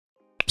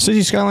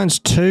Cities Skylines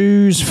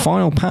 2's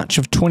final patch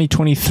of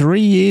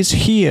 2023 is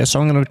here, so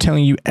I'm going to be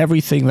telling you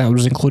everything that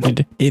was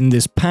included in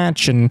this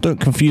patch, and don't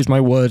confuse my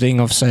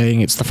wording of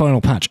saying it's the final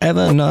patch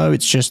ever. No,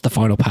 it's just the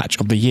final patch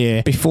of the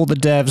year before the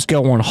devs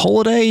go on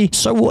holiday.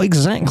 So what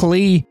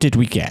exactly did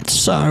we get?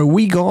 So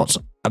we got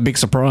a big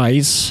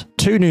surprise.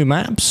 2 new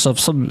maps of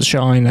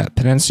Sunshine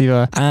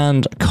Peninsula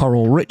and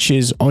Coral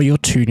Riches are your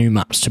 2 new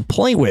maps to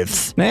play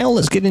with. Now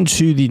let's get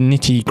into the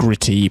nitty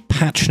gritty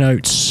patch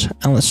notes,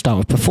 and let's start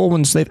with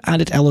performance. They've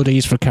added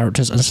LODs for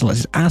characters and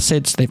selected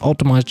assets. They've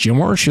optimized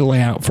geometry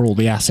layout for all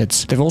the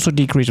assets. They've also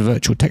decreased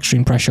virtual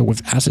texturing pressure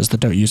with assets that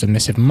don't use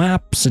emissive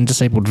maps, and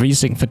disabled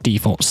VSync for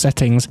default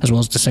settings, as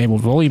well as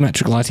disabled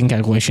volumetric lighting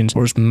calculations,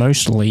 or is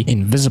mostly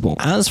invisible.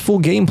 As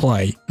for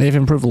gameplay, they've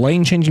improved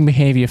lane changing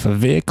behavior for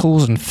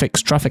vehicles and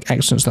fixed traffic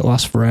accidents that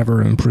last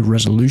forever, and improved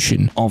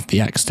resolution of the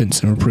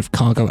accidents, and improved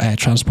cargo air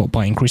transport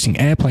by increasing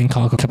airplane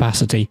cargo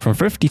capacity from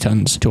 50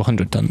 tons to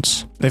 100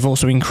 tons. They've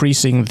also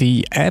increasing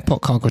the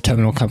airport cargo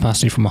terminal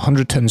capacity from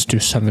 100 tons to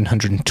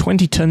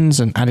 720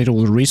 tons, and added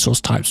all the resource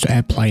types to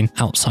airplane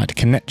outside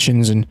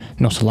connections, and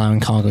not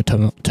allowing cargo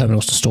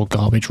terminals to store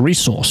garbage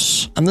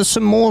resource. And there's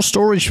some more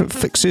storage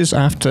fixes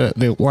after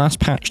the last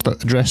patch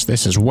that address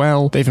this as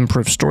well. They've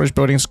improved storage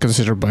buildings to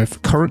consider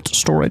both current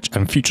storage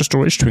and future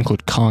storage to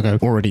include cargo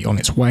already on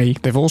its way.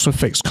 They've also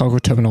fixed cargo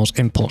terminals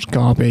import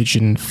garbage,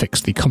 and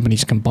fixed the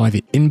companies can buy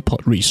the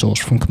input resource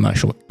from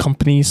commercial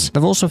companies.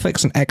 They've also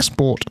fixed an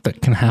export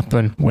that can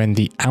happen when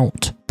the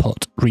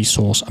output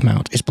resource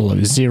amount is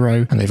below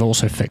 0, and they've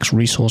also fixed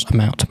resource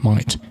amount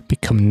might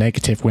become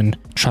negative when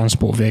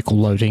transport vehicle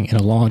loading in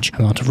a large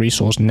amount of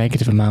resource.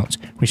 Negative amount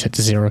reset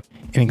to 0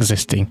 in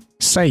existing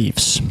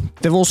saves.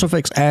 They've also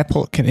fixed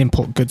airport can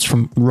import goods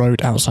from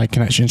road outside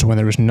connections when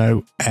there is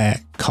no air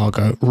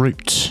cargo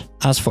route.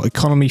 As for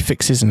economy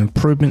fixes and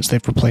improvements,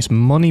 they've replaced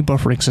money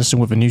buffering system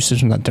with a new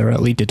system that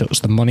directly deducts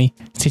the money.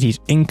 Cities'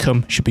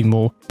 income should be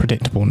more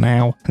predictable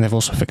now, and they've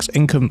also fixed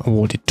income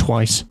awarded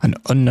twice and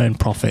unknown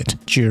profit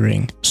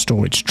during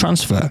storage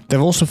transfer.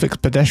 They've also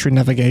fixed pedestrian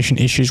navigation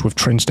issues with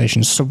train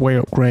station subway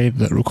upgrade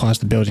that requires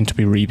the building to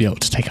be rebuilt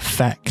to take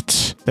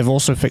effect. They've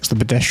also fixed the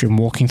pedestrian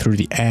walking through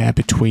the air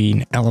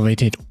between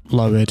elevated,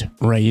 lowered,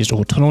 raised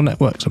or tunnel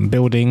networks and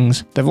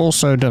buildings. They've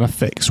also done a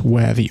fix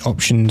where the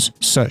options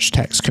search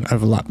text can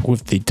overlap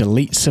with the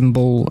delete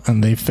symbol,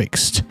 and they've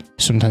fixed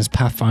sometimes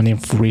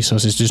pathfinding for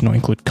resources does not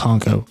include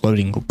cargo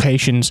loading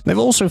locations. They've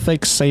also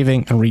fixed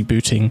saving and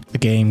rebooting the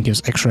game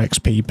gives extra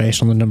XP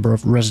based on the number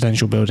of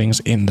residential buildings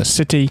in the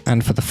city,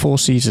 and for the 4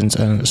 seasons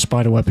and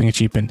spiderwebbing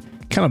achievement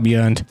cannot be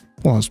earned.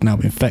 Well, it's now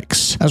been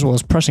fixed, as well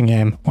as pressing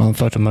M while in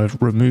photo mode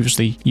removes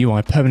the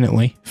UI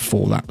permanently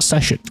for that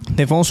session.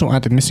 They've also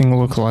added missing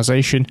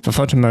localization for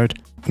photo mode,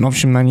 an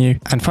option menu,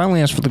 and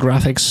finally, as for the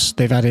graphics,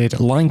 they've added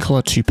line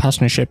color to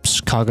passenger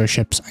ships,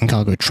 and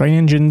cargo train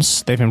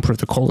engines. They've improved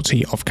the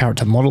quality of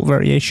character model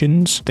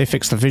variations. They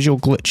fixed the visual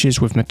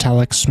glitches with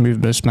metallic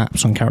smoothness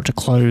maps on character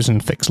clothes,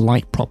 and fixed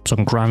light props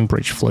on Grand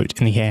Bridge float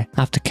in the air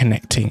after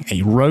connecting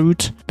a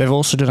road. They've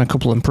also done a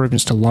couple of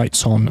improvements to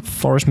lights on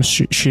forest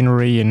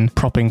machinery and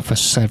propping for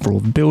several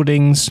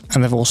buildings,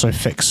 and they've also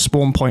fixed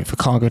spawn point for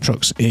cargo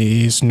trucks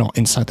is not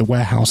inside the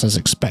warehouse as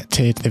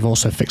expected. They've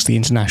also fixed the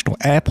international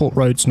airport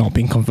roads not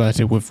being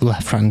converted with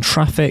left-hand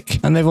traffic,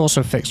 and they've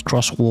also fixed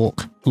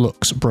crosswalk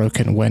looks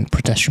broken when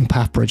pedestrian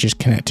path bridge is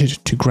connected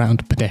to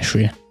ground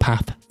pedestrian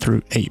path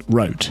through a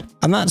road.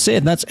 And that's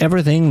it. That's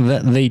everything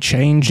that they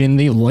changed in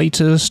the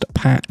latest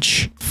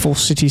patch for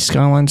Cities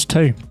Skylines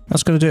 2.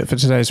 That's going to do it for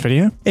today's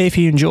video. If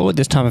you enjoyed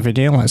this type of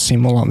video, let's see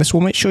more like this,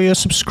 well, make sure you're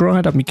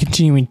subscribed. I'll be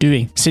continuing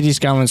doing Cities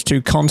Skylines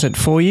 2 content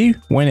for you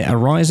when it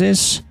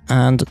arises,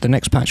 and the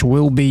next patch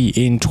will be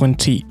in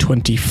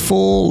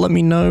 2024. Let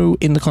me know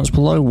in the comments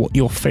below what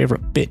your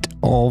favorite bit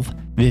of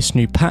this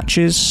new patch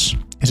is.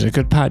 Is it a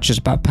good patch? Is it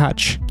a bad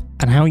patch?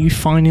 And how are you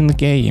finding the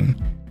game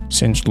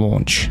since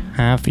launch?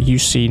 Have you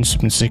seen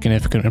some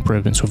significant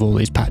improvements with all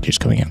these patches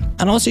coming in?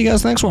 And I'll see you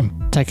guys next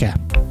one. Take care.